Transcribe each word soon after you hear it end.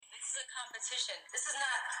a competition. This is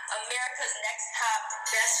not America's Next Top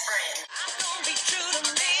Best Friend. I'm gonna be true to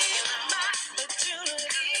me, my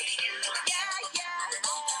opportunity. Yeah, yeah.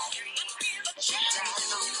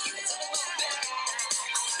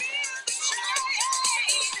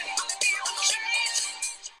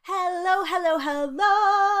 Hello, hello,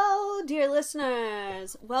 hello, dear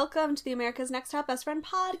listeners. Welcome to the America's Next Top Best Friend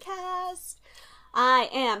podcast. I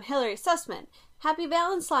am Hillary Sussman. Happy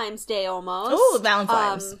Valentine's Day almost. Oh,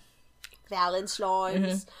 Valentine's.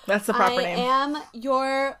 Valentine's. That's the proper name. I am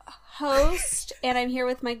your host, and I'm here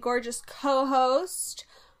with my gorgeous co-host,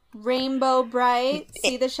 Rainbow Bright.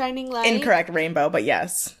 See the shining light? Incorrect rainbow, but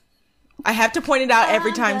yes. I have to point it out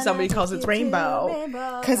every time somebody calls it rainbow.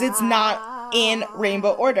 Because it's not in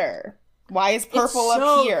rainbow order. Why is purple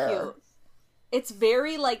up here? Cute. It's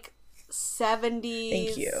very, like, 70s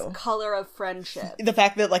Thank you. color of friendship. The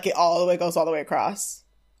fact that, like, it goes all the way across.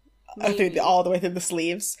 All the way through the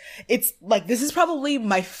sleeves. It's, like, this is probably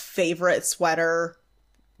my favorite sweater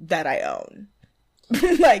that I own.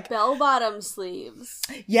 Like, bell-bottom sleeves.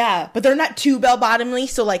 Yeah, but they're not too bell-bottomly,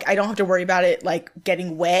 so, like, I don't have to worry about it, like,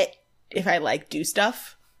 getting wet if I, like, do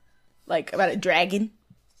stuff. Like, about it dragging.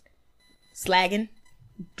 Slagging.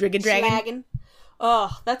 Dragging. Slagging.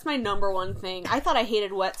 Oh, that's my number one thing. I thought I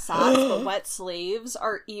hated wet socks, but wet sleeves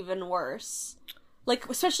are even worse. Like,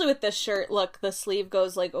 especially with this shirt, look, the sleeve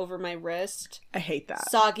goes, like, over my wrist. I hate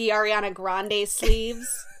that. Soggy Ariana Grande sleeves.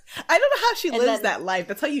 I don't know how she lives that life.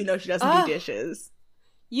 That's how you know she doesn't do dishes.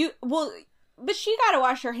 But she gotta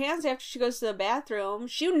wash her hands after she goes to the bathroom.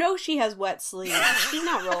 She knows she has wet sleeves. She's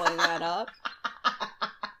not rolling that up.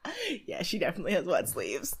 Yeah, she definitely has wet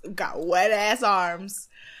sleeves. Got wet-ass arms.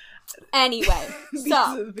 Anyway,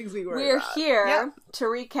 so we're about. here to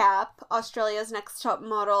recap Australia's Next Top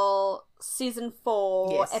Model Season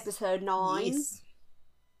 4, Episode 9.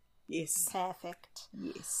 Yes. Perfect.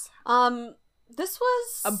 Yes. This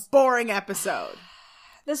was a boring episode.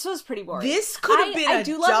 This was pretty boring. This could have been a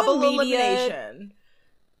double elimination.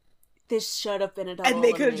 This should have been a double elimination. And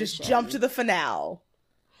they could have just jumped to the finale.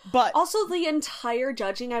 But also, the entire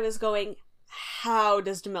judging, I was going, how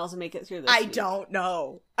does Demelza make it through this week? Don't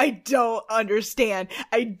know. I don't understand.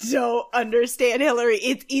 Hillary.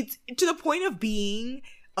 It's to the point of being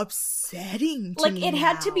upsetting to me it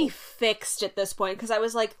had now. to be fixed at this point, because I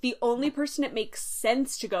was like, the only person it makes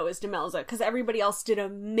sense to go is Demelza, because everybody else did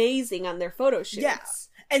amazing on their photo shoots. Yeah.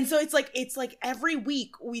 And so it's like every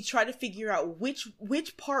week we try to figure out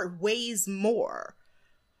which part weighs more.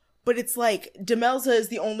 But it's like, Demelza is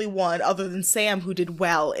the only one other than Sam who did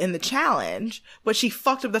well in the challenge, but she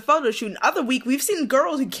fucked up the photo shoot. And other week, we've seen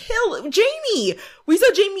girls kill Jamie. We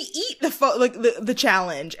saw Jamie eat the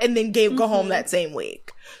challenge and then go home that same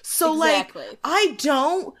week. So exactly. Like, I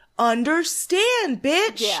don't understand,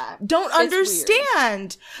 bitch. Yeah. Don't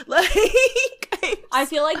understand. Weird. Like, I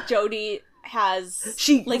feel like Jody has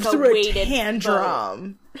like threw a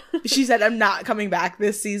tantrum. She said, I'm not coming back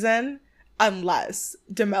this season unless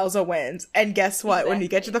Demelza wins. And guess what? Exactly. When you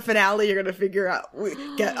get to the finale, you're gonna figure out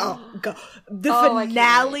the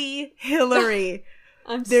finale, Hillary.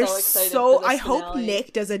 I'm so excited for this I hope finale.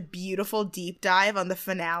 Nick does a beautiful deep dive on the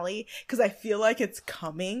finale, because I feel like it's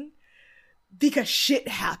coming, because shit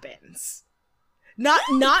happens.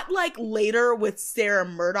 Not like later with Sarah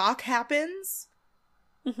Murdoch happens.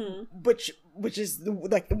 Mm-hmm. Which is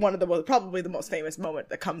one of the probably the most famous moment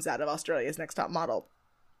that comes out of Australia's Next Top Model.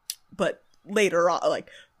 But later on, like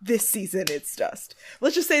this season, it's just,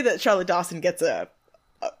 let's just say that Charlotte Dawson gets a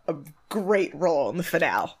great role in the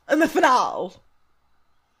finale.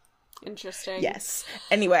 Interesting. Yes.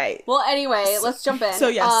 Anyway, let's jump in. So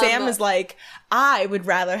yeah, Sam is like, I would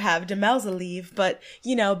rather have Demelza leave, but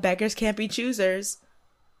beggars can't be choosers.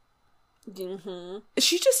 Mm-hmm.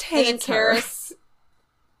 She just hates her.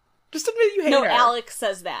 Just admit you hate her. No, Alex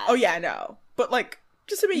says that. Oh yeah, I know. But like,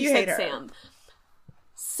 just admit you hate her.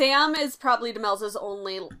 Sam is probably Demelza's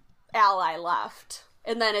only ally left.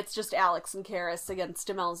 And then it's just Alex and Karis against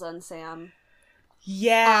Demelza and Sam.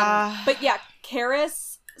 Yeah. But yeah,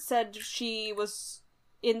 Karis said she was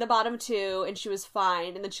in the bottom two and she was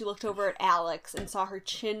fine. And then she looked over at Alex and saw her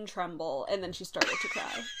chin tremble. And then she started to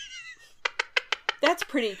cry. That's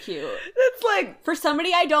pretty cute. It's like, for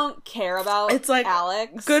somebody I don't care about, it's like,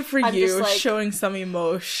 Alex. Good for you, showing some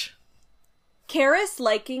emotion. Karis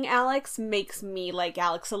liking Alex makes me like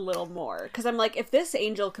Alex a little more. Because I'm like, if this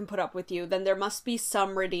angel can put up with you, then there must be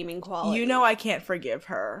some redeeming quality. You know I can't forgive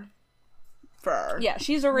her for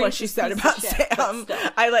she's a racist what she said about shit, Sam.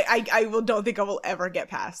 I don't think I will ever get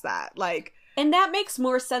past that. Like, and that makes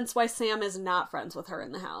more sense why Sam is not friends with her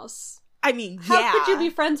in the house. I mean, how could you be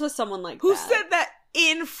friends with someone like Who that? said that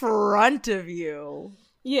in front of you?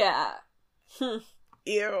 Yeah.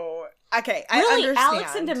 Ew. Okay, I Really, understand.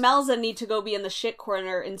 Alex and Demelza need to go be in the shit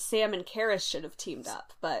corner, and Sam and Karis should have teamed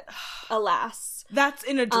up, but alas. That's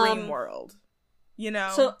in a dream world, you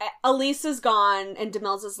know? So Elise is gone, and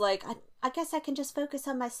Demelza's like, I guess I can just focus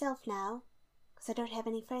on myself now, because I don't have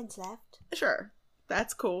any friends left. Sure.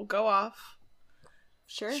 That's cool. Go off.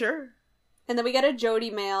 Sure. And then we get a Jody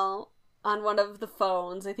mail on one of the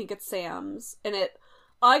phones. I think it's Sam's. And it,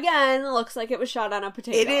 again, looks like it was shot on a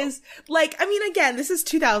potato. It is, like, I mean, again, this is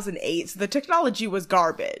 2008, so the technology was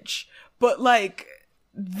garbage. But, like,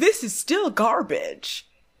 this is still garbage.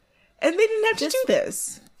 And they didn't have to do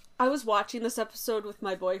this. I was watching this episode with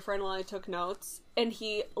my boyfriend while I took notes, and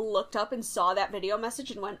he looked up and saw that video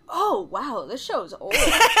message and went, oh, wow, this show's old.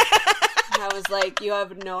 And I was like, you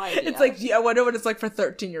have no idea. It's like, I wonder what it's like for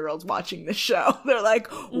 13-year-olds watching this show. They're like,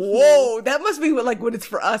 whoa, that must be what it's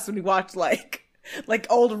for us when we watch, like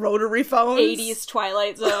old rotary phones. 80s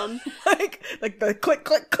Twilight Zone. like the click,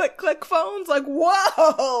 click, click, click phones. Like,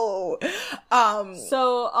 whoa!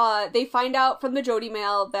 So, they find out from the Jody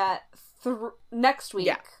mail that next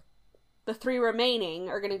week, the 3 remaining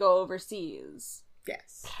are going to go overseas.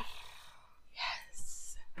 Yes.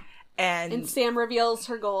 And Sam reveals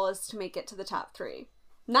her goal is to make it to the top 3.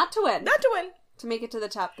 Not to win. To make it to the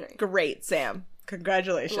top 3. Great, Sam.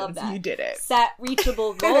 Congratulations. Love that. You did it. Set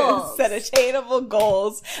reachable goals. Set attainable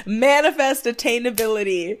goals. Manifest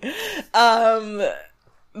attainability.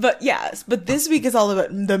 But this week is all about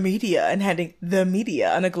the media and handling the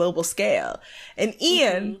media on a global scale. And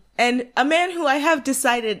Ian, and a man who I have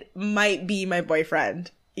decided might be my boyfriend,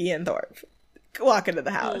 Ian Thorpe, walk into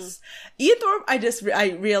the house. Ian Thorpe,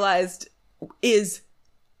 I realized, is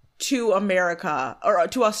to America, or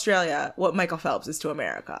to Australia, what Michael Phelps is to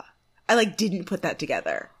America. I, didn't put that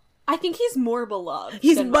together. I think he's more beloved.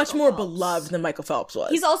 He's much more beloved than Michael Phelps was.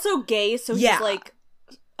 He's also gay, so he's,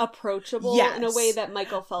 approachable in a way that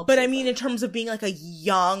Michael Phelps But isn't. I mean, in terms of being, a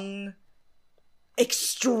young,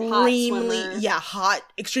 extremely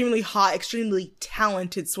extremely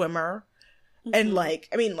talented swimmer. And,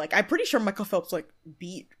 I'm pretty sure Michael Phelps,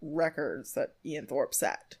 beat records that Ian Thorpe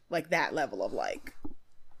set. That level of,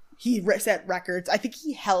 he set records. I think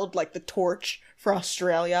he held, the torch for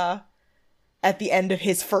Australia at the end of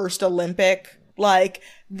his first Olympic.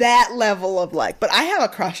 That level of, but I have a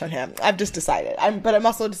crush on him. I've just decided. But I'm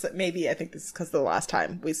also just, maybe I think this is because of the last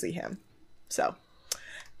time we see him. So,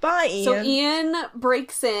 bye, Ian. So Ian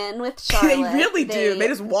breaks in with Charlotte. They really do. They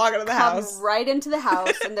just walk into the house. Come right into the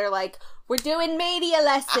house, and they're like, we're doing media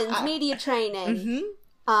lessons, media training.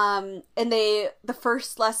 And the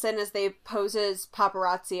first lesson is they pose as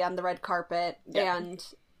paparazzi on the red carpet, and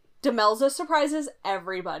Demelza surprises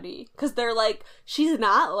everybody, because they're like, she's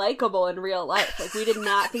not likable in real life. We did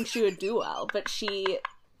not think she would do well, but she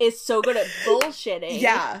is so good at bullshitting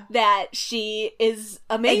that she is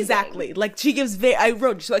amazing. Exactly. She gives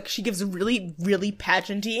she gives really, really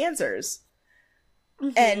pageanty answers.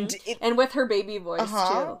 And with her baby voice,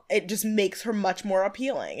 too. It just makes her much more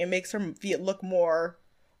appealing. It makes her look more,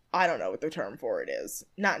 I don't know what the term for it is.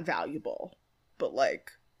 Not valuable, but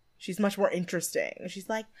she's much more interesting. She's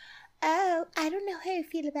like, oh, I don't know how I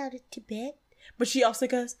feel about it, Tibet. But she also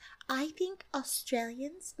goes, I think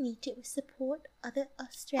Australians need to support other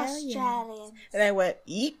Australians. And I went,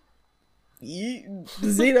 eep. The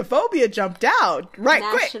xenophobia jumped out. Right,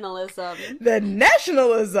 Nationalism. Quick. The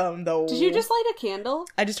nationalism, though. Did you just light a candle?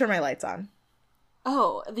 I just turned my lights on.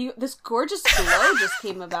 Oh, this gorgeous glow just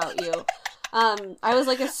came about you. I was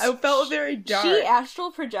like, I felt very dark. She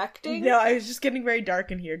astral projecting? No, I was just getting very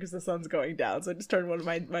dark in here because the sun's going down, so I just turned one of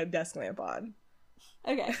my desk lamp on.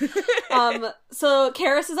 Okay. So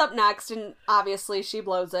Karis is up next, and obviously she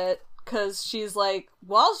blows it, because she's like,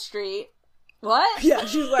 Wall Street? What? Yeah,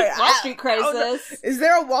 she's like, Wall Street crisis. Is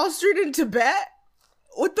there a Wall Street in Tibet?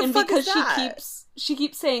 What the fuck is that? Because she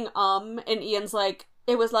keeps saying, and Ian's like,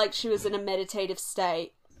 it was like she was in a meditative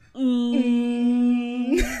state. That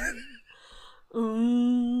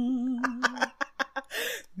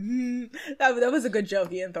was a good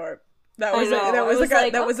joke, Ian Thorpe. That was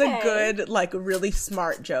a good, really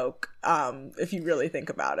smart joke, if you really think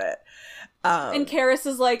about it. And Karis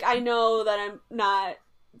is like, I know that I'm not,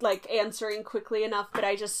 answering quickly enough, but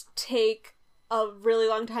I just take a really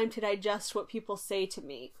long time to digest what people say to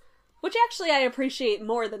me. Which actually I appreciate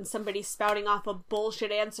more than somebody spouting off a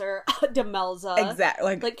bullshit answer, Demelza.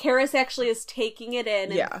 Exactly. Karis actually is taking it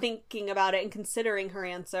in and thinking about it and considering her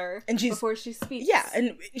answer before she speaks. Yeah,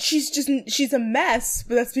 and she's a mess,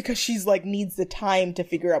 but that's because she's, needs the time to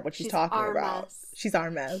figure out what she's talking about. Mess. She's our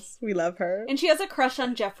mess. We love her. And she has a crush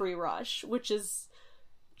on Jeffrey Rush, which is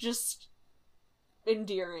just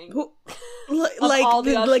endearing. Who, all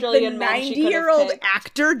the Australian men she could have 90-year-old picked.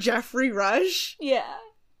 actor Jeffrey Rush? Yeah.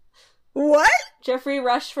 What? Jeffrey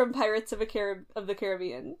Rush from Pirates of the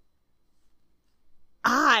Caribbean.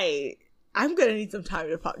 I'm gonna need some time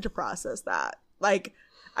to process that. Like,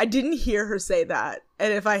 I didn't hear her say that,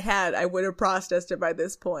 and if I had, I would have processed it by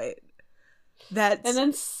this point. And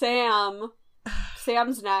then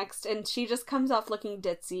Sam's next, and she just comes off looking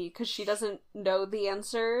ditzy because she doesn't know the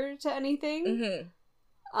answer to anything.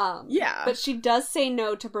 Mm-hmm. Yeah, but she does say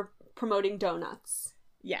no to promoting donuts.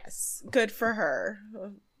 Yes, good for her.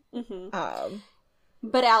 Mm-hmm.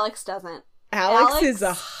 But Alex doesn't. Alex is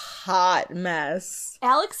a hot mess.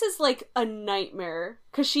 Alex is like a nightmare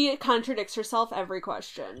because she contradicts herself every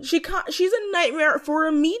question. She's a nightmare for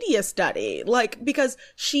a media study, like, because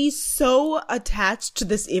she's so attached to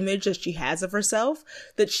this image that she has of herself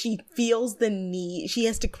that she feels the need, she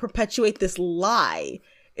has to perpetuate this lie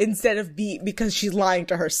instead of because she's lying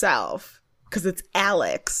to herself because it's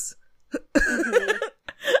Alex. Mm-hmm.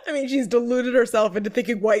 I mean, she's deluded herself into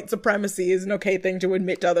thinking white supremacy is an okay thing to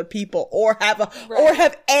admit to other people, or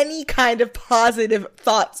have any kind of positive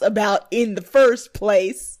thoughts about in the first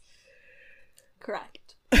place.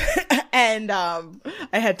 Correct. And I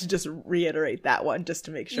had to just reiterate that one just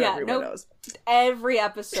to make sure everyone knows. Every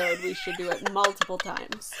episode we should do it multiple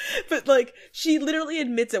times. But like, she literally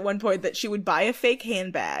admits at one point that she would buy a fake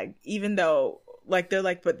handbag, even though like they're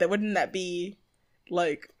like, but wouldn't that be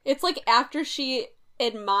like? It's like after she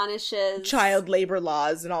admonishes child labor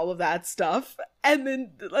laws and all of that stuff, and then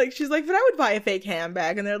like she's like, but I would buy a fake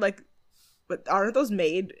handbag, and they're like, but aren't those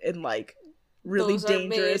made in like really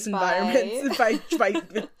dangerous environments by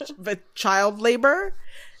child labor?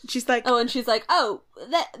 And she's like,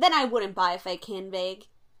 then I wouldn't buy a fake handbag.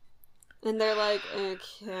 And they're like,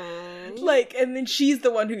 okay. Like, and then she's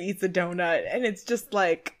the one who eats the donut, and it's just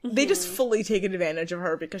like, they just fully take advantage of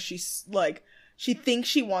her because she's like, she thinks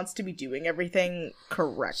she wants to be doing everything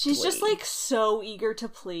correctly. She's just like so eager to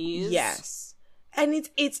please. Yes. And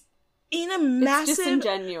it's in a massive...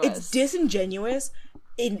 It's disingenuous.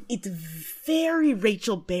 It's very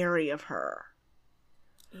Rachel Berry of her.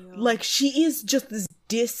 Yeah. Like, she is just this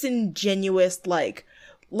disingenuous, like,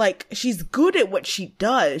 she's good at what she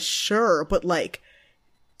does, sure, but like,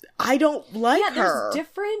 I don't like her. There's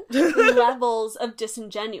different levels of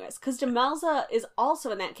disingenuous. Because Demelza is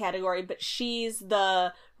also in that category, but she's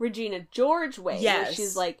the Regina George way. Yes. Where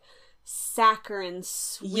she's like saccharine,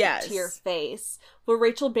 sweet to your face. But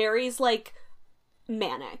Rachel Berry's like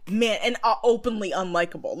manic. And openly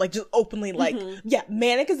unlikable. Like, just openly like, yeah,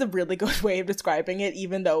 manic is a really good way of describing it,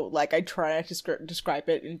 even though like I try not to describe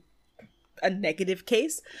it in a negative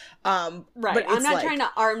case. Right. But I'm not trying to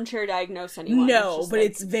armchair diagnose anyone. No, but like,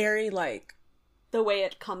 it's very like the way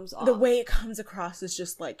it comes off. The way it comes across is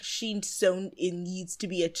just like it needs to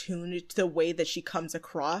be attuned to the way that she comes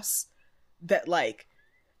across, that like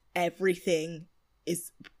everything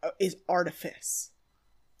is artifice.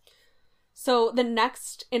 So the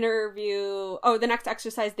next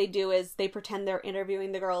exercise they do is they pretend they're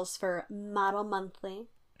interviewing the girls for Model Monthly.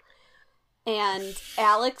 And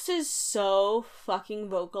Alex is so fucking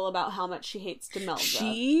vocal about how much she hates Demelza.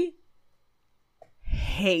 She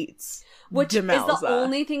hates Which Demelza. is the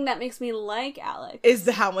only thing that makes me like Alex. Is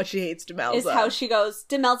how much she hates Demelza. Is how she goes,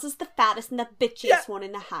 Demelza's the fattest and the bitchiest one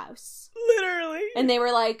in the house. Literally. And they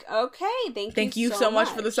were like, okay, thank you so much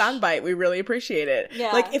for the soundbite. We really appreciate it.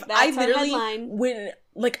 Yeah, like, if that's I literally, our headline. when,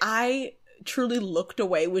 like, I truly looked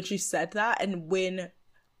away when she said that, and then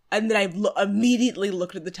I immediately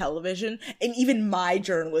looked at the television, and even my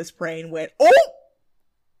journalist brain went, oh!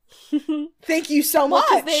 Thank you so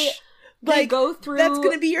much! They go through... That's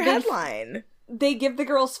gonna be your headline. They give the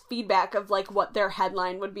girls feedback of, like, what their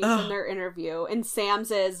headline would be from their interview. And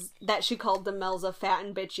Sam's is that she called Demelza fat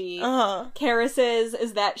and bitchy. Karis's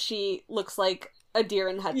is that she looks like a deer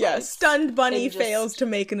in headlights. Yeah, stunned bunny fails to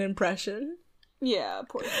make an impression. Yeah,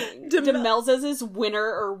 poor thing. Demelza's is winner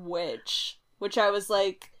or witch. Which I was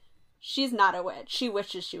like... She's not a witch. She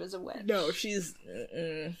wishes she was a witch. No, she's...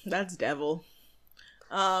 that's devil.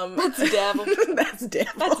 That's devil. That's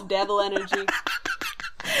devil. That's devil energy.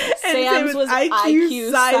 Sam's was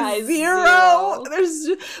IQ size 0. There's...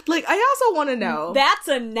 Like, I also want to know... That's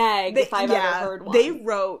a neg, if I've ever heard one. They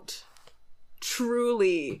wrote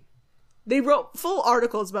full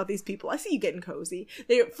articles about these people. I see you getting cozy.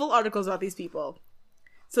 They wrote full articles about these people.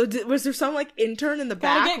 So was there some, like, intern in the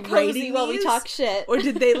back get cozy rating while these? we talk shit? Or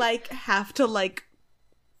did they, like, have to, like,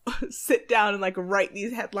 sit down and, like, write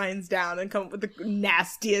these headlines down and come up with the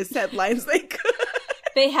nastiest headlines they could?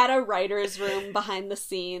 They had a writer's room behind the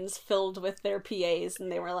scenes filled with their PAs,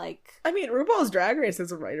 and they were like... I mean, RuPaul's Drag Race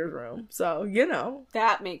is a writer's room, so, you know.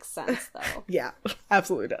 That makes sense, though. Yeah,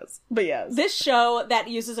 absolutely does. But yes. This show that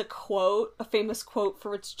uses a famous quote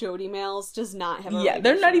for its Jody mails, does not have a Yeah,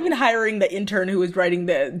 they're not even hiring the intern who was writing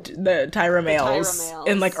the Tyra mails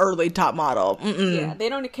in, like, early Top Model. Mm-mm. Yeah, they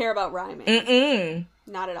don't care about rhyming. Mm-mm.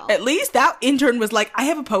 Not at all. At least that intern was like, I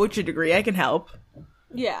have a poetry degree, I can help.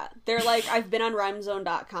 Yeah, they're like, I've been on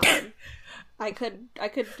rhymezone.com. I could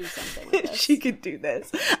do something with this. She could do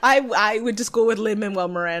this. I went to school with Lin-Manuel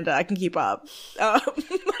Miranda. I can keep up.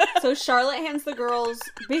 So Charlotte hands the girls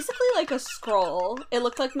basically like a scroll. It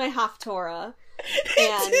looked like my Haftorah.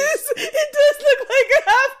 It does look like a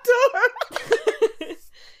Haftorah.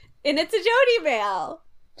 And it's a Jody mail.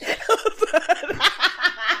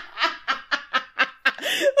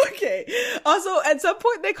 Okay. Also, at some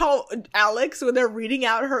point they call Alex, when they're reading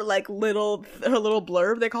out her little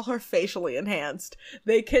blurb, they call her facially enhanced.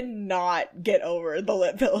 They cannot get over the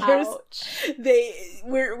lip fillers. Ouch.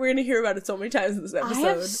 We're gonna hear about it so many times in this episode. I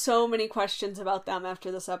have so many questions about them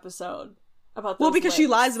after this episode. About those because lips. she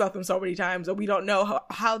lies about them so many times, and we don't know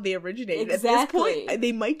how they originated. Exactly. At this point,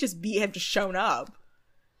 they might just have just shown up.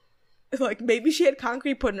 Like, maybe she had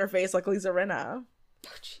concrete put in her face like Lisa Rinna. Oh,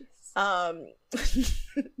 jeez.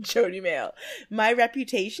 Jody Mail. My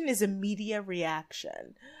reputation is a media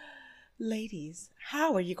reaction. Ladies,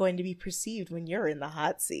 how are you going to be perceived when you're in the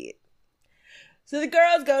hot seat? So the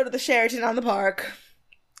girls go to the Sheraton on the Park.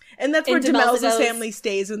 And that's where Demelza's family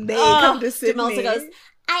stays when they come to Sydney. Demelza goes,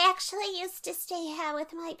 I actually used to stay here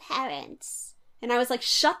with my parents. And I was like,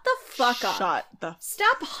 shut the fuck up.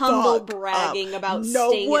 Stop humble bragging about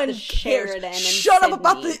staying at the Sheraton in Shut Sydney. up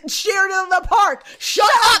about the Sheraton in the Park. Shut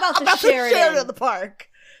up about the Sheraton in the Park.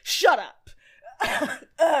 Shut up.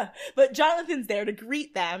 But Jonathan's there to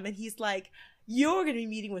greet them, and he's like, you're going to be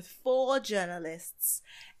meeting with 4 journalists,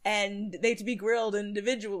 and they to be grilled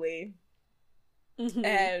individually. Mm-hmm.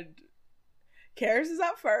 And Karis is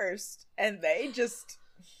up first, and they just...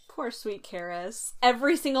 Poor sweet Karis.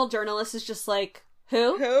 Every single journalist is just like,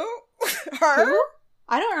 who? Who? Her? Who?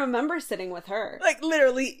 I don't remember sitting with her. Like,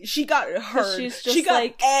 literally, she got heard. She got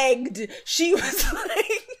like, egged. She was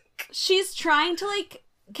like... She's trying to, like,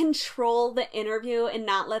 control the interview and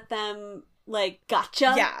not let them, like,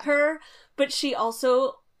 gotcha her. But she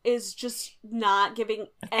also is just not giving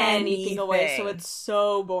anything away, so it's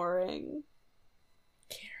so boring.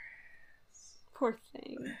 Karis. Poor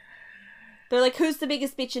thing. They're like, who's the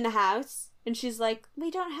biggest bitch in the house? And she's like,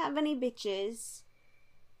 we don't have any bitches.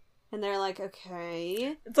 And they're like,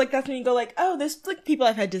 okay. It's like, that's when you go like, oh, there's like people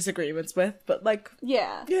I've had disagreements with, but like,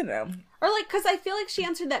 yeah. You know. Or like, because I feel like she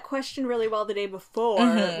answered that question really well the day before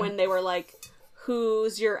when they were like,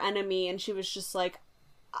 who's your enemy? And she was just like,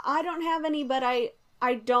 I don't have any, but I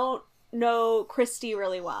don't know Christy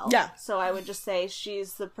really well. Yeah. So I would just say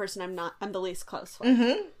she's the person I'm the least close with.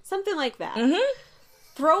 Mm-hmm. Something like that. Mm-hmm.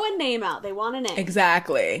 Throw a name out. They want a name.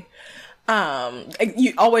 Exactly.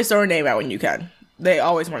 You always throw a name out when you can. They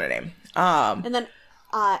always want a name. And then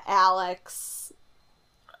Alex.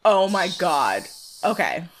 Oh my god.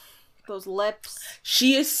 Okay. Those lips.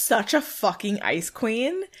 She is such a fucking ice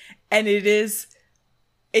queen, and it is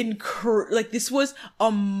like, this was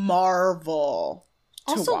a marvel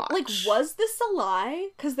to also, watch. like, was this a lie?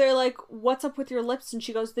 Because they're like, what's up with your lips? And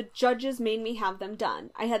she goes, the judges made me have them done.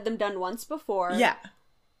 I had them done once before. Yeah.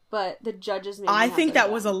 But the judges made me have them done. I think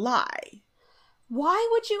that was a lie. Why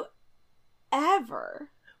would you ever?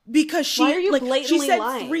 Because Why are you blatantly she said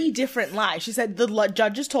lying? 3 different lies. She said the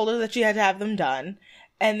judges told her that she had to have them done.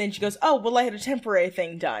 And then she goes, oh, well, I had a temporary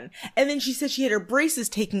thing done. And then she said she had her braces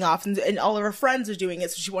taken off and all of her friends are doing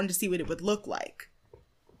it, so she wanted to see what it would look like.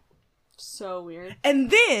 So weird.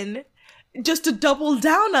 And then, just to double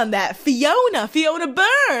down on that, Fiona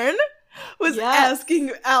Byrne was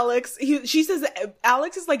asking Alex. She says that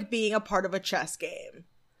Alex is like being a part of a chess game.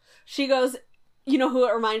 She goes, you know who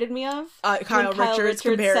it reminded me of? Kyle Richards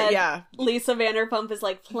said, Lisa Vanderpump is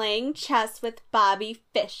like playing chess with Bobby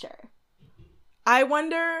Fischer. I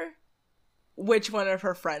wonder which one of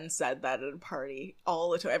her friends said that at a party all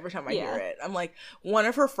the time. Every time I hear it, I'm like, one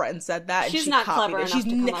of her friends said that, and she's she not copied clever it. enough to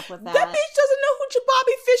come up with that. That bitch doesn't know who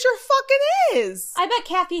Bobby Fischer fucking is. I bet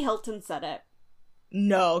Kathy Hilton said it.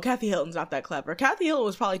 No, Kathy Hilton's not that clever. Kathy Hilton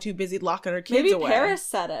was probably too busy locking her kids away. Maybe Paris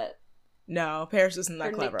said it. No, Paris isn't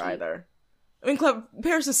that clever either. I mean,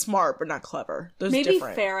 Paris is smart, but not clever. Those Maybe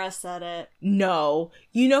different. Farrah said it. No.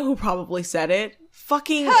 You know who probably said it?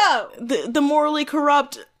 Fucking the morally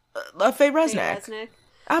corrupt Faye Resnick.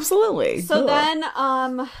 Absolutely. So Ugh. then,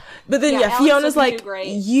 But then, Alex Fiona's doesn't like, do great.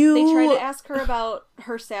 you... They try to ask her about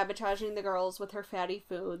her sabotaging the girls with her fatty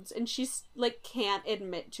foods, and she's, like, can't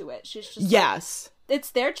admit to it. She's just Yes. like,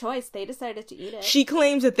 it's their choice. They decided to eat it. She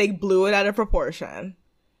claims that they blew it out of proportion.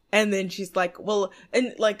 And then she's like, well,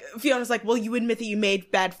 and, like, Fiona's like, well, you admit that you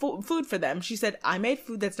made bad food for them. She said, I made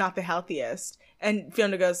food that's not the healthiest. And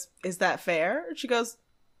Fiona goes, is that fair? And she goes,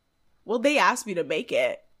 well, they asked me to make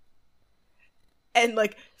it. And,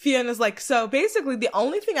 like, Fiona's like, so basically the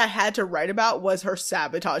only thing I had to write about was her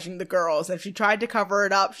sabotaging the girls. And if she tried to cover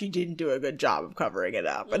it up, she didn't do a good job of covering it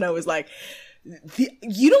up. And I was like,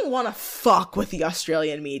 you don't want to fuck with the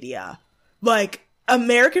Australian media. Like,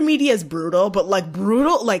 American media is brutal, but, like,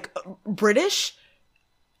 British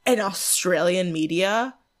and Australian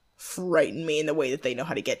media frighten me in the way that they know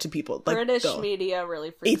how to get to people. Like, British media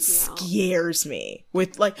really freaks me out. It scares me.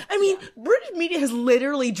 With, like, I mean, British media has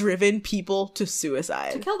literally driven people to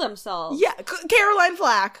suicide. To kill themselves. Yeah, Caroline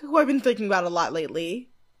Flack, who I've been thinking about a lot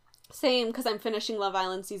lately. Same, because I'm finishing Love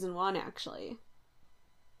Island Season 1, actually.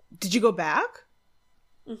 Did you go back?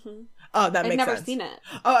 Mm-hmm. Oh, that makes sense. I've never seen it.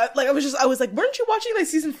 Like, I was like, weren't you watching, like,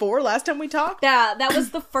 Season 4 last time we talked? Yeah, that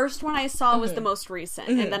was the first one I saw was the most recent.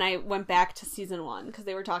 And then I went back to Season 1, because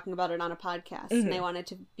they were talking about it on a podcast, and they wanted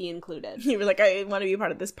to be included. You were like, I want to be a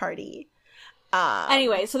part of this party.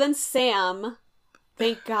 Anyway, so then Sam,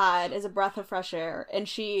 thank God, is a breath of fresh air, and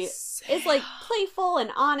she is, like, playful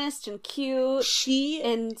and honest and cute. She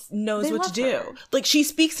and knows what to do. her. Like, she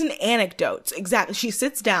speaks in anecdotes. Exactly. She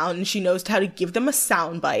sits down and she knows how to give them a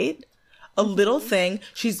soundbite. A little thing.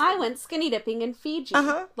 I went skinny dipping in Fiji.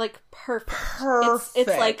 Like, perfect. It's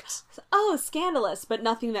like, oh, scandalous, but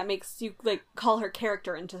nothing that makes you, like, call her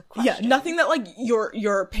character into question. Yeah, nothing that, like,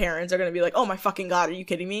 your parents are gonna be like, oh my fucking God, are you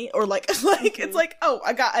kidding me? Or, like, it's like, oh,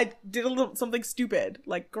 I did something stupid.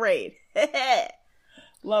 Like, great.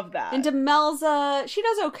 Love that. And Demelza, she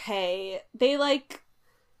does okay. They, like,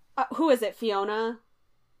 who is it, Fiona?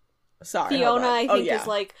 Sorry, Fiona, I think, is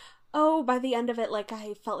like, oh, by the end of it, like,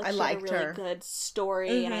 I felt like she had a really good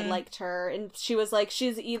story, and I liked her. And she was like,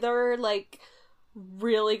 she's either, like,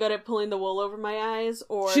 really good at pulling the wool over my eyes,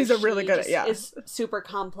 or she's really good at, is super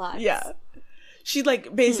complex. Yeah. She,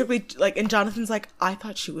 like, basically, like, and Jonathan's like, I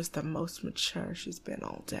thought she was the most mature she's been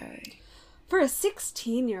all day. For a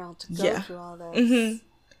 16-year-old to go through all this. Mm-hmm.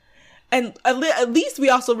 And at least we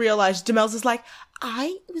also realized Demelza's like,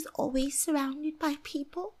 I was always surrounded by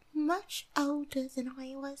people much older than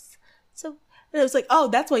I was. So, and I was like, oh,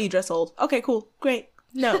 that's why you dress old. Okay, cool. Great.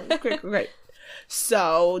 No, great.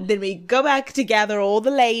 So, then we go back to gather all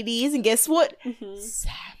the ladies, and guess what?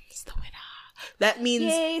 Sam's the winner. That means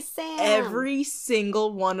yay, Sam. Every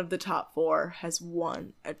single one of the top 4 has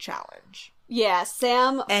won a challenge. Yeah,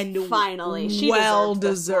 Sam, and finally, she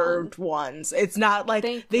well-deserved ones. It's not like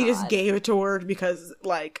Thank they God. just gave it to her because,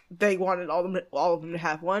 like, they wanted all of them to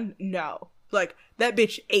have one. No. Like, that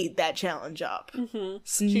bitch ate that challenge up.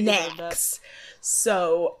 Snacks.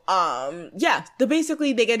 So, basically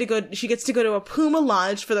she gets to go to a Puma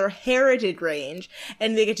Lodge for their Heritage Range,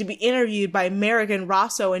 and they get to be interviewed by American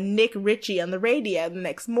Rosso and Nick Ritchie on the radio the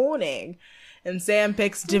next morning. And Sam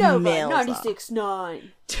picks Demelza.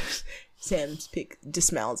 96.9. Sam's pick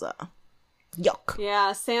Demelza. Yuck.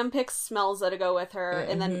 Yeah, Sam picks Smelza to go with her,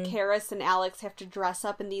 and then Karis and Alex have to dress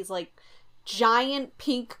up in these, like, giant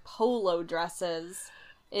pink polo dresses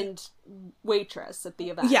and waitress at the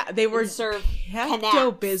event. Yeah, they were serve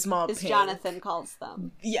Pepto-Bismol as pink. Jonathan calls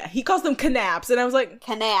them. Yeah, he calls them canaps, and I was like,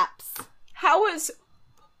 Canaps.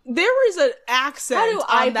 There is an accent How do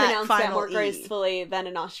I on that pronounce final that more E. gracefully than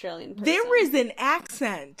an Australian person? There is an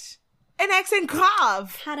accent. An accent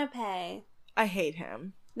grave. Canape. I hate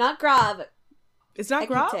him. Not grave. It's not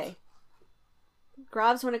grave? Equite.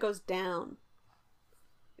 Grave's when it goes down.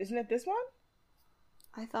 Isn't it this one?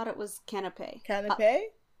 I thought it was canape.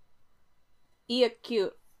 Canape?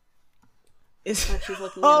 Acute. She's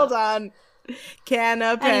looking Hold on.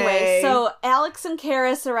 Canapé. Anyway, so Alex and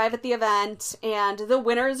Karis arrive at the event, and the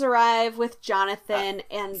winners arrive with Jonathan,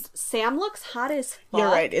 and Sam looks hot as fuck. You're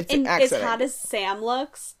right, it's an and accident. as hot as Sam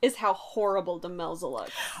looks is how horrible Demelza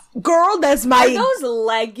looks. Girl, that's my... Are those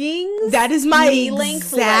leggings? That is my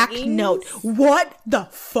knee-length exact leggings? note. What the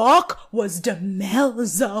fuck was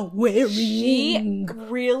Demelza wearing? She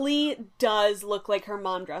really does look like her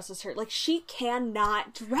mom dresses her. Like, she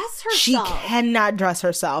cannot dress herself. She cannot dress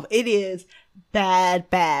herself. It is bad.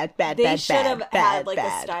 They should have had, like,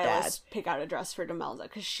 a stylist pick out a dress for Demelza,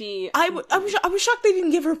 because she... I was shocked they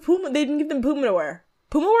didn't give her Puma. They didn't give them Puma to wear.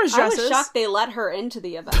 Puma wears dresses. I was shocked they let her into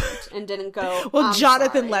the event and didn't go, well,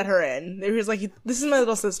 Jonathan sorry. let her in. He was like, this is my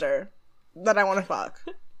little sister that I want to fuck.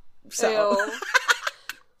 So...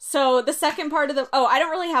 So the second part of the I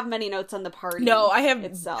don't really have many notes on the party. No, I have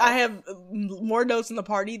itself. I have more notes on the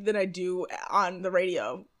party than I do on the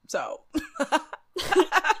radio. So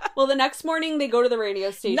Well, the next morning they go to the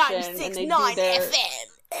radio station and they do their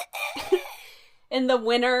FM. and the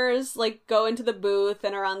winners like go into the booth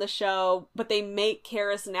and are on the show, but they make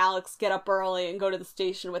Karis and Alex get up early and go to the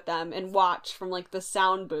station with them and watch from like the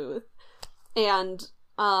sound booth. And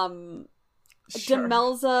Sure.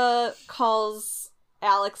 Demelza calls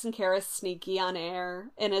Alex and Karis sneaky on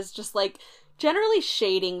air and is just like generally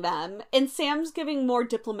shading them. And Sam's giving more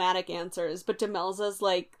diplomatic answers, but Demelza's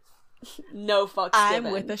like, no fucks given.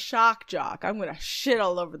 I'm with a shock jock. I'm gonna shit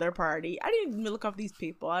all over their party. I didn't even look up these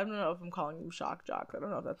people. I don't know if I'm calling them shock jocks. I don't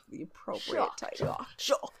know if that's the appropriate title.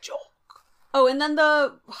 Shock jock. Oh, and then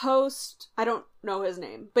the host, I don't know his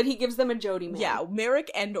name, but he gives them a Jody man. Yeah, Merrick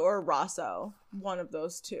and or Rosso. One of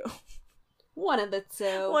those two. One of the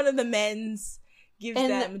two. One of the men's gives And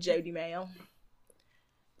them Jody mail.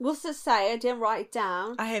 What's it say? I didn't write it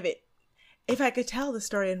down. I have it. If I could tell the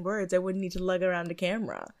story in words, I wouldn't need to lug around a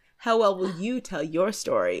camera. How well will you tell your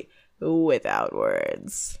story without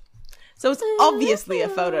words? So it's obviously a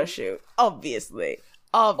photo shoot. Obviously.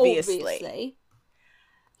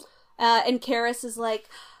 And Karis is like,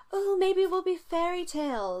 oh, maybe we'll be fairy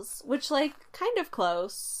tales. Which, like, kind of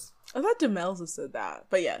close. I thought Demelza said that.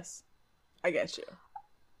 But yes, I get you.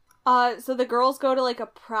 So the girls go to, like, a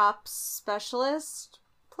props specialist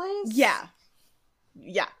place? Yeah.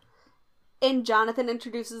 Yeah. And Jonathan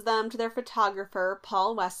introduces them to their photographer,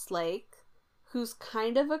 Paul Westlake, who's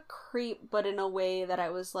kind of a creep, but in a way that I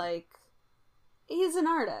was like, he's an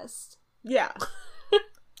artist. Yeah.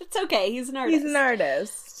 It's okay, he's an artist. He's an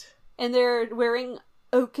artist. And they're wearing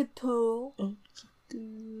haute couture.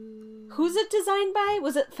 Who's it designed by?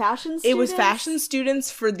 Was it fashion students? It was fashion students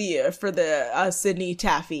for the Sydney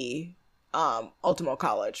Taffy Ultimo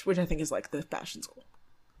College, which I think is like the fashion school.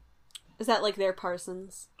 Is that like their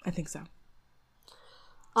Parsons? I think so.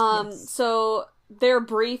 Yes. So their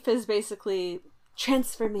brief is basically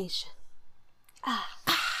transformation.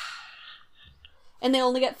 And they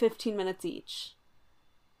only get 15 minutes each.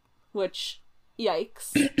 Which,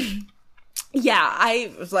 yikes. Yeah,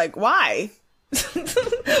 I was like, why?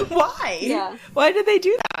 Why? Yeah. Why did they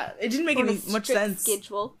do that? It didn't make On a any much strict sense.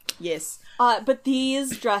 schedule. Yes. But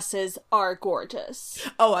these dresses are gorgeous.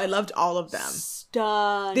 Oh, I loved all of them.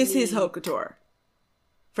 Stunning. This is haute couture.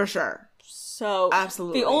 For sure. So,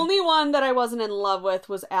 Absolutely. The only one that I wasn't in love with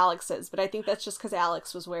was Alex's, but I think that's just because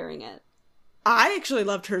Alex was wearing it. I actually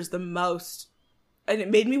loved hers the most. And it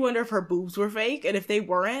made me wonder if her boobs were fake. And if they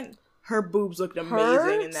weren't, her boobs looked amazing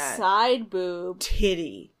Her in that. side boob.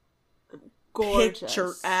 Titty. Gorgeous.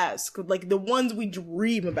 Picturesque. Like the ones we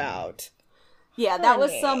dream about. Yeah, that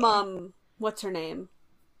was Honey. some, what's her name?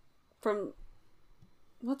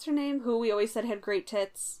 What's her name? Who we always said had great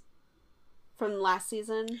tits from last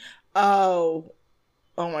season. Oh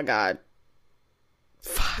my god.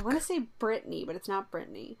 Fuck. I want to say Brittany, but it's not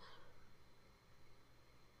Brittany.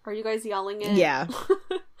 Are you guys yelling it? Yeah.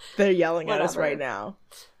 They're yelling at us Whatever. right now.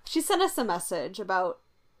 She sent us a message about...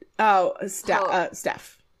 Oh, Steph.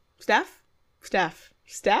 Steph?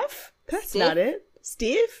 That's Steve? not it.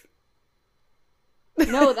 Steve?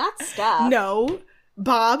 No, that's Steph. No.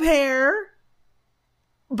 Bob hair.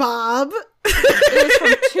 Bob. It was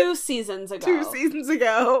from 2 seasons ago. 2 seasons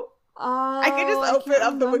ago. Oh, I can just open can't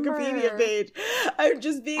up the remember. Wikipedia page. I'm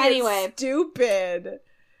just being Anyway. stupid.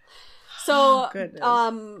 So, Oh, goodness.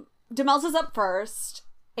 Demelza's up first,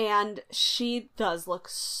 and she does look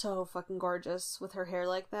so fucking gorgeous with her hair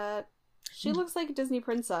like that. She looks like a Disney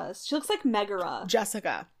princess. She looks like Megara.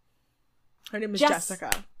 Jessica. Her name is Jess-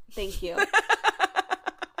 Jessica. Thank you.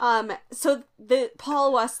 So the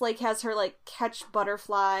Paul Westlake has her like catch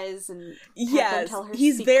butterflies and have them Yes, tell her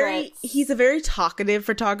he's secrets. he's a very talkative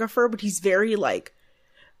photographer, but he's very he's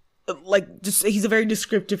a very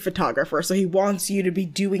descriptive photographer. So he wants you to be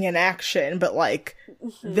doing an action, but like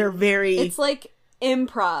they're very. It's like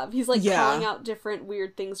improv. He's like Yeah. calling out different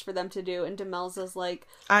weird things for them to do, and Demelza's like,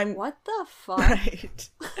 I'm "What the fuck?" right.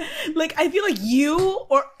 Like I feel like you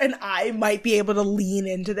and I might be able to lean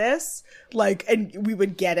into this, like, and we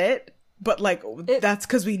would get it, but like that's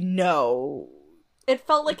because we know. It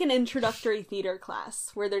felt like an introductory theater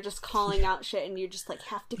class where they're just calling out shit, and you just like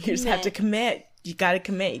have to. Commit. You just have to commit. You gotta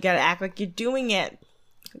commit. You gotta act like you're doing it.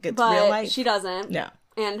 Like it's But real life. she doesn't. No.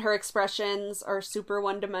 And her expressions are super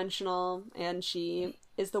one-dimensional, and she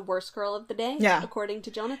is the worst girl of the day, Yeah. according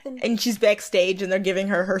to Jonathan. And she's backstage and they're giving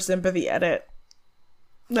her sympathy edit.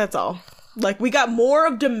 That's all. Like, we got more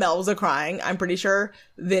of Demelza crying, I'm pretty sure,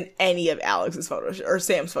 than any of Alex's photo shoot or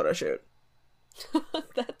Sam's photo shoot.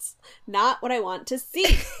 That's not what I want to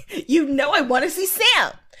see. You know I want to see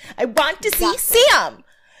Sam. I want to see Sam.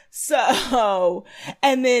 So,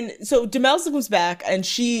 and then, so Demelza comes back and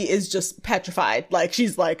she is just petrified. Like,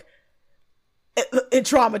 she's like, it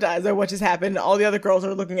traumatized her what just happened. All the other girls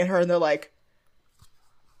are looking at her and they're like,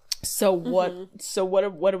 so what,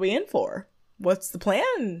 what are we in for? What's the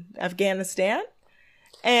plan? Afghanistan?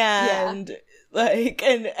 And like,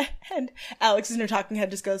 and Alex in her talking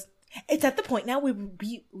head just goes, it's at the point now we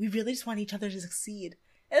really just want each other to succeed.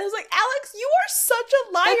 And I was like, Alex, you are such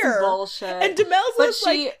a liar. That's bullshit. And Demelza's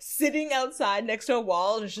like sitting outside next to a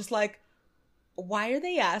wall and it's just like, why are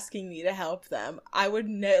they asking me to help them? I would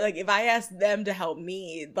like, if I asked them to help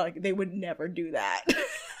me, like, they would never do that.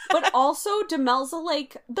 But also, Demelza,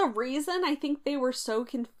 like, the reason I think they were so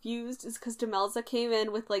confused is because Demelza came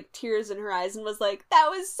in with, like, tears in her eyes and was like, that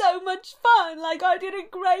was so much fun! Like, I did a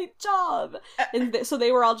great job! And so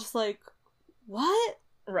they were all just like, what?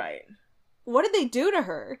 Right. What did they do to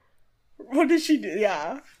her? What did she do?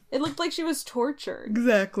 Yeah. It looked like she was tortured.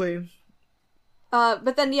 Exactly.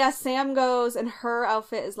 But then, yeah, Sam goes, and her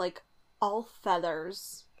outfit is, like, all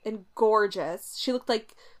feathers and gorgeous. She looked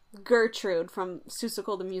like Gertrude from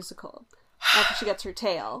Seussical the Musical after she gets her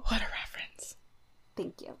tail. What a reference.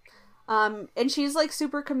 Thank you. And she's like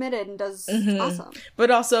super committed and does awesome.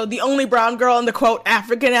 But also the only brown girl in the quote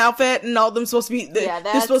African outfit, and all of them supposed to be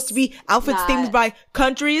they're supposed to be outfits themed by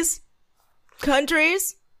countries.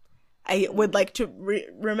 I would like to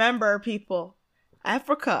remember, people,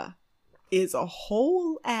 Africa is a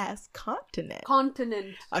whole ass continent.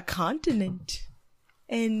 A continent.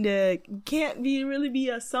 And can't really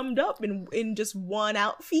be summed up in just one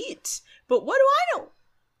outfit. But what do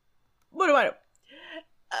I know?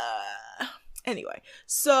 Anyway,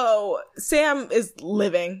 so Sam is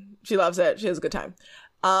living. She loves it. She has a good time.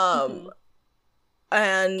 And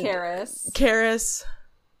Karis,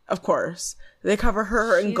 of course, they cover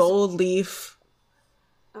her in gold leaf.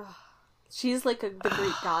 She's like the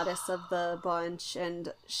Greek goddess of the bunch,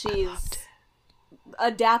 and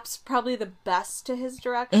adapts probably the best to his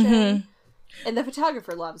direction. And the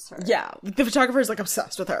photographer loves her. Yeah, the photographer is like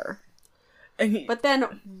obsessed with her. But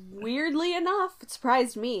then, weirdly enough, it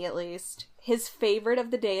surprised me at least, his favorite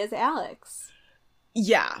of the day is Alex.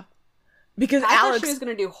 Yeah. Because I Alex... thought she was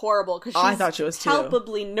going to do horrible, because I thought she was too.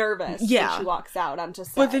 palpably nervous when she walks out onto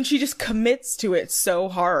set. But then she just commits to it so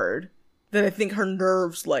hard that I think her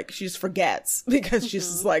nerves, like, she just forgets. Because she's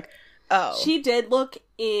just like, oh. She did look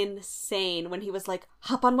insane when he was like,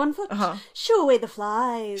 hop on one foot, shoo away the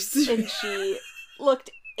flies. And she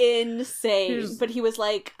looked insane. But he was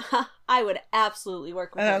like, I would absolutely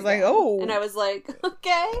work with her. And I was like, oh. And I was like,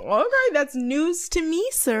 okay. Okay, that's news to me,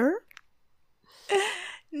 sir.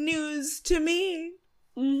 News to me.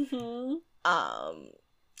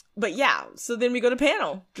 But yeah, so then we go to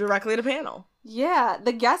panel. Directly to panel. Yeah,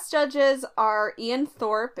 the guest judges are Ian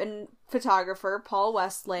Thorpe and photographer Paul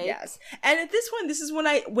Westlake. Yes. And at this one, this is when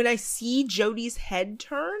I see Jodie's head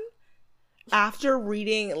turn after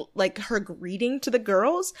reading, like, her greeting to the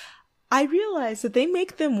girls, I realize that they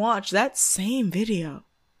make them watch that same video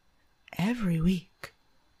every week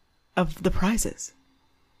of the prizes.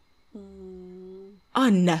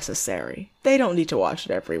 Unnecessary. They don't need to watch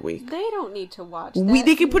it every week. They don't need to watch that.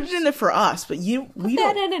 They can put it in there for us, but we put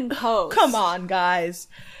that in post. Come on, guys.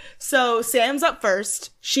 So Sam's up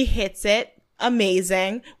first. She hits it.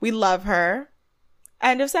 Amazing. We love her.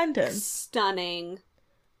 End of sentence. Stunning.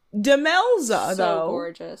 Demelza, though. So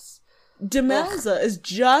gorgeous. Demelza is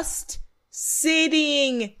just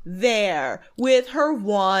sitting there with her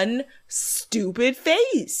one stupid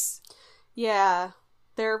face. Yeah.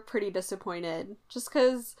 They're pretty disappointed. Just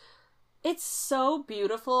because it's so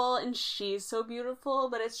beautiful and she's so beautiful,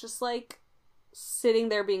 but it's just like sitting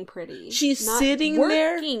there being pretty. She's not sitting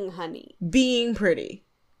working, there honey. Being pretty.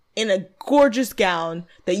 In a gorgeous gown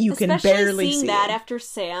that you can barely see. Especially seeing that after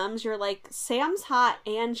Sam's, you're like, Sam's hot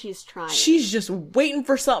and she's trying. She's just waiting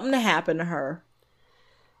for something to happen to her.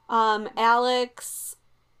 Alex,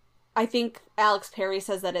 I think Alex Perry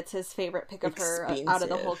says that it's his favorite pick of her out of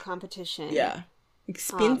the whole competition. Yeah.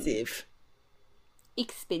 Expensive.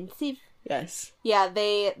 Expensive? Yes. Yeah,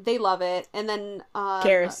 they love it. And then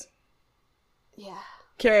Karis. Yeah.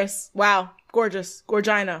 Karis. Wow. Gorgeous.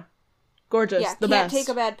 Gorgina. Gorgeous. Yeah, the can't best. take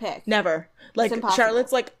a bad pick. Never. Like,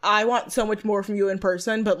 Charlotte's like, I want so much more from you in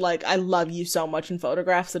person, but like, I love you so much in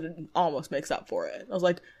photographs that it almost makes up for it. I was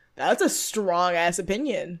like, that's a strong ass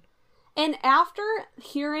opinion. And after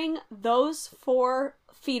hearing those 4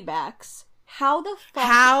 feedbacks, how the fuck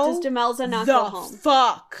does Demelza not go home?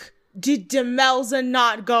 Fuck did Demelza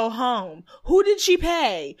not go home? Who did she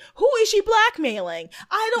pay? Who is she blackmailing?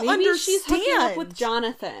 I don't Maybe understand. she's hooking up with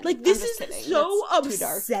Jonathan. Like, I'm this just is kidding. so That's too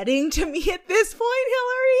dark. upsetting to me at this point,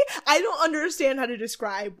 Hillary. I don't understand how to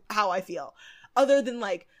describe how I feel. Other than,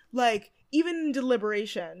 like, even in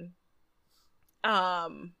deliberation,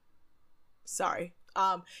 even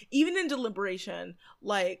in deliberation,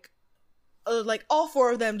 like all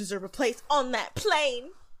four of them deserve a place on that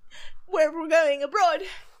plane where we're going abroad.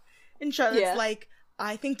 And Charlotte's like,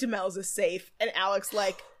 I think Demelza's safe. And Alex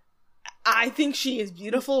like, I think she is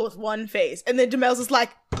beautiful with one face. And then Demelza's like,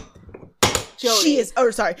 Jody's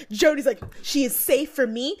like, she is safe for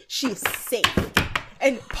me. She is safe.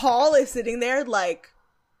 And Paul is sitting there like,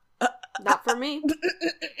 not for me.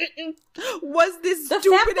 Was this the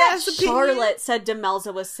stupid fact that ass opinion? Charlotte said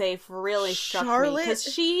Demelza was safe really struck me because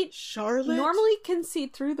she normally can see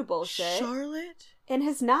through the bullshit. Charlotte and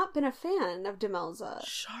has not been a fan of Demelza.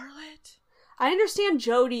 Charlotte, I understand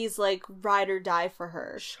Jody's like ride or die for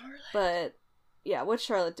her. Charlotte, but yeah, what's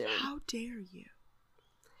Charlotte doing? How dare you?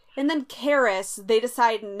 And then Karis, they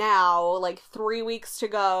decide now, like 3 weeks to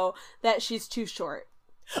go, that she's too short.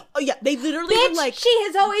 Oh yeah, they literally Bitch, were like, she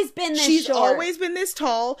has always been this she's short. always been this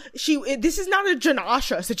tall. This is not a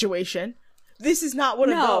Janasha situation. This is not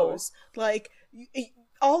one of those. Like,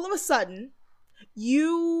 all of a sudden,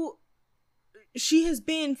 she has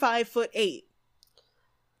been 5'8".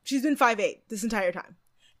 She's been 5'8" this entire time.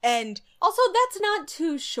 And also, that's not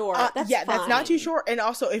too short. That's fine. That's not too short. And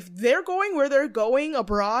also, if they're going where they're going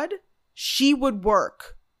abroad, she would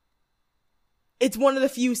work. It's one of the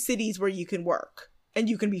few cities where you can work. And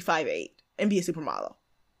you can be 5'8" and be a supermodel.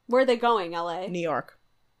 Where are they going, LA? New York.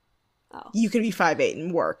 Oh. You can be 5'8"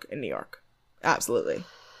 and work in New York. Absolutely.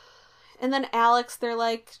 And then Alex, they're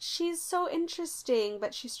like, she's so interesting,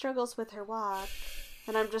 but she struggles with her walk.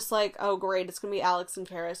 And I'm just like, oh great, it's gonna be Alex and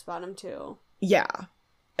Karis bottom too. Yeah.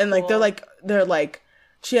 And like, they're like,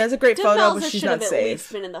 she has a great photo, but she's not safe. Demelza should have at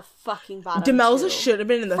least been in the fucking bottom Demelza should have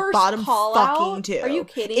been in the bottom fucking two. Are you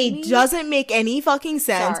kidding me? It doesn't make any fucking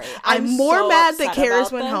sense. Sorry, I'm more so mad that upset Karis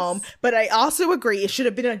about went this. home, but I also agree it should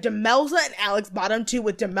have been a Demelza and Alex bottom two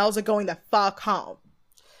with Demelza going the fuck home.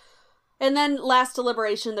 And then last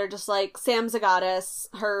deliberation, they're just like, Sam's a goddess.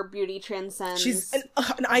 Her beauty transcends. She's an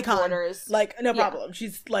icon. Borders. Like, no problem.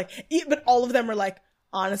 She's like, but all of them are like,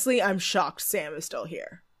 honestly, I'm shocked Sam is still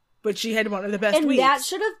here. But she had one of the best weeks. And that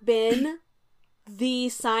should have been the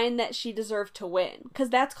sign that she deserved to win.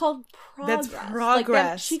 Because that's called progress. That's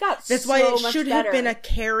progress. Like, she got That's so why it much should better. have been a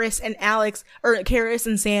Karis and Alex, or Karis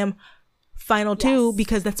and Sam final two,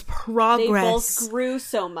 because that's progress. They both grew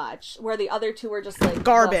so much, where the other two were just like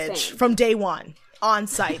garbage from day one. On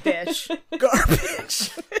site, bitch.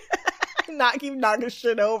 Garbage. Not keep knocking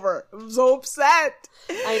shit over. I'm so upset.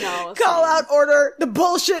 I know. Call out order. The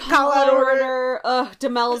bullshit call out order.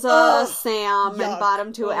 Demelza, Sam, yuck. and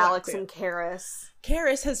bottom two, Oh, Alex man. and Karis.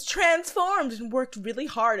 Karis has transformed and worked really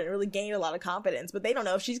hard and really gained a lot of confidence, but they don't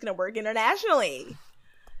know if she's going to work internationally.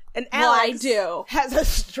 And Alex has a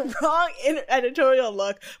strong editorial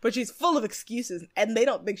look, but she's full of excuses, and they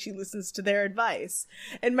don't think she listens to their advice.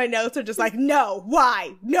 And my notes are just like, no,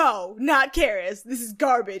 why? No, not Karis. This is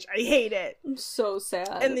garbage. I hate it. I'm so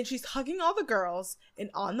sad. And then she's hugging all the girls, and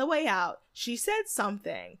on the way out, she said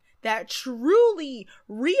something that truly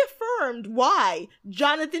reaffirmed why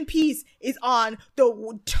Jonathan Peace is on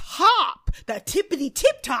the top, the tippity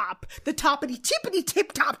tip top, the toppity tippity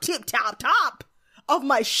tip top of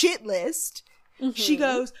my shit list. Mm-hmm. She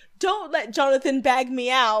goes, don't let Jonathan bag me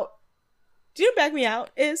out. Do you know what bag me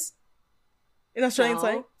out is? In Australian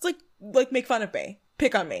slang? It's like make fun of me.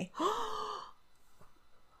 Pick on me.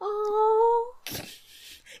 Oh.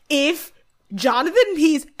 If Jonathan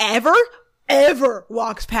Peace ever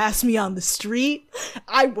walks past me on the street,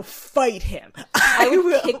 I will fight him. I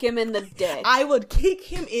will kick him in the dick. I would kick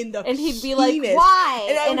him in the And he'd be penis. like, why?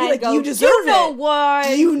 And I'd be like, go, you deserve you know it.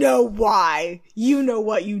 why? You know why. You know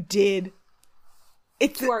what you did.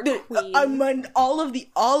 It's among all of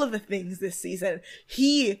the things this season.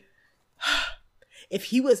 If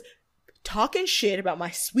he was talking shit about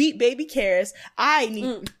my sweet baby Karis,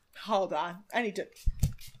 hold on.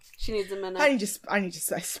 She needs a minute.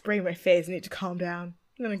 I spray my face. I need to calm down.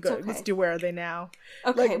 I'm gonna go. Okay. Let's do Where Are They Now?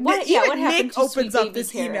 Okay. What happened Nick to opens up baby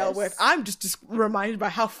this Karis? email with, I'm just reminded by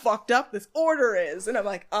how fucked up this order is. And I'm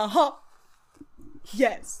like,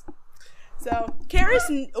 yes. So,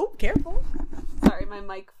 Karis, careful. Sorry, my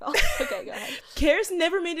mic fell. Okay, go ahead. Karis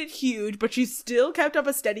never made it huge, but she still kept up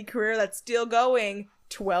a steady career that's still going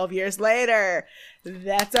 12 years later.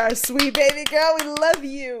 That's our sweet baby girl. We love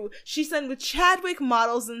you. She signed with Chadwick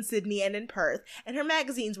Models in Sydney and in Perth, and her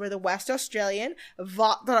magazines were the West Australian,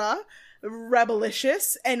 Vatra,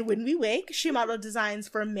 Rebelicious, and When We Wake. She modeled designs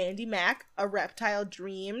for Mandy Mac, A Reptile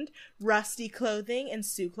Dreamed, Rusty Clothing, and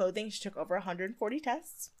Sue Clothing. She took over 140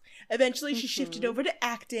 tests. Eventually, she shifted over to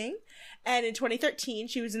acting, and in 2013,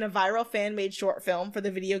 she was in a viral fan-made short film for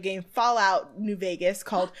the video game Fallout New Vegas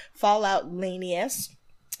called Fallout Lanius.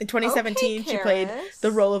 In 2017, she played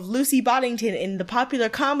the role of Lucy Boddington in the popular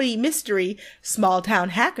comedy mystery Small Town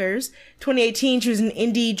Hackers. 2018, she was in an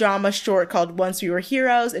indie drama short called Once We Were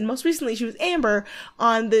Heroes, and most recently, she was Amber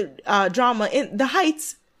on the drama In the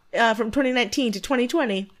Heights from 2019 to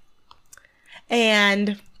 2020.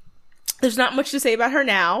 And there's not much to say about her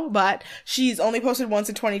now, but she's only posted once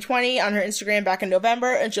in 2020 on her Instagram back in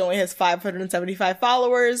November, and she only has 575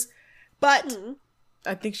 followers. But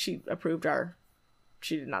I think she did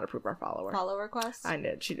not approve our follow request. I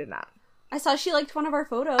did. She did not. I saw she liked one of our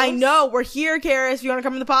photos. I know. We're here, Karis. If you want to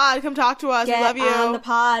come in the pod, come talk to us. Get we love you. on the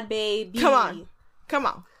pod, baby. Come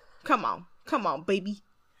on, baby.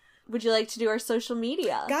 Would you like to do our social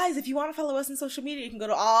media? Guys, if you want to follow us on social media, you can go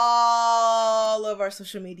to all of our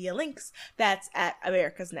social media links. That's at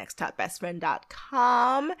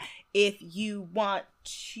americasnexttopbestfriend.com. If you want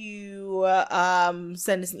to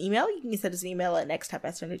send us an email, you can send us an email at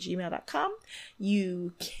nexttopbestfriend@gmail.com.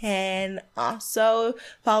 You can also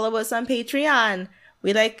follow us on Patreon.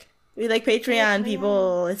 We like Patreon,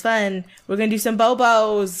 people. It's fun. We're going to do some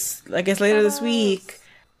Bobos, I guess, later this week.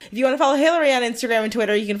 If you want to follow Hillary on Instagram and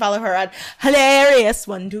Twitter, you can follow her on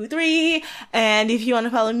Hilarious123. And if you want to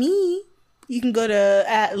follow me, you can go to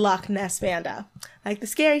at Loch Ness Vanda, like the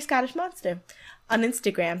scary Scottish monster, on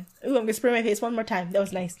Instagram. Ooh, I'm going to spray my face one more time. That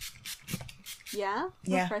was nice. Yeah?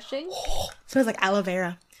 Yeah. Refreshing? Smells like aloe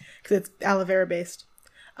vera, because it's aloe vera based.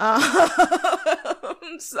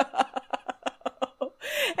 So,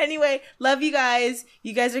 anyway, love you guys.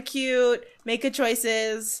 You guys are cute. Make good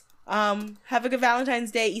choices. Have a good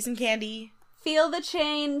Valentine's Day. Eat some candy. Feel the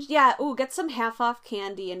change. Yeah. Ooh, get some half off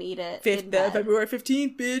candy and eat it. February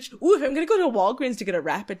 15th, bitch. Ooh, if I'm gonna go to Walgreens to get a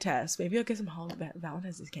rapid test, maybe I'll get some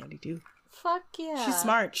Valentine's Day candy too. Fuck yeah. She's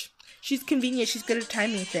smart. She's convenient. She's good at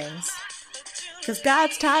timing things. Because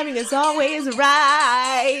God's timing is always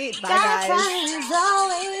right. Bye, guys. God's timing is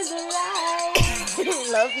always right.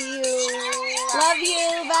 Love you. Love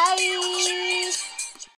you. Bye.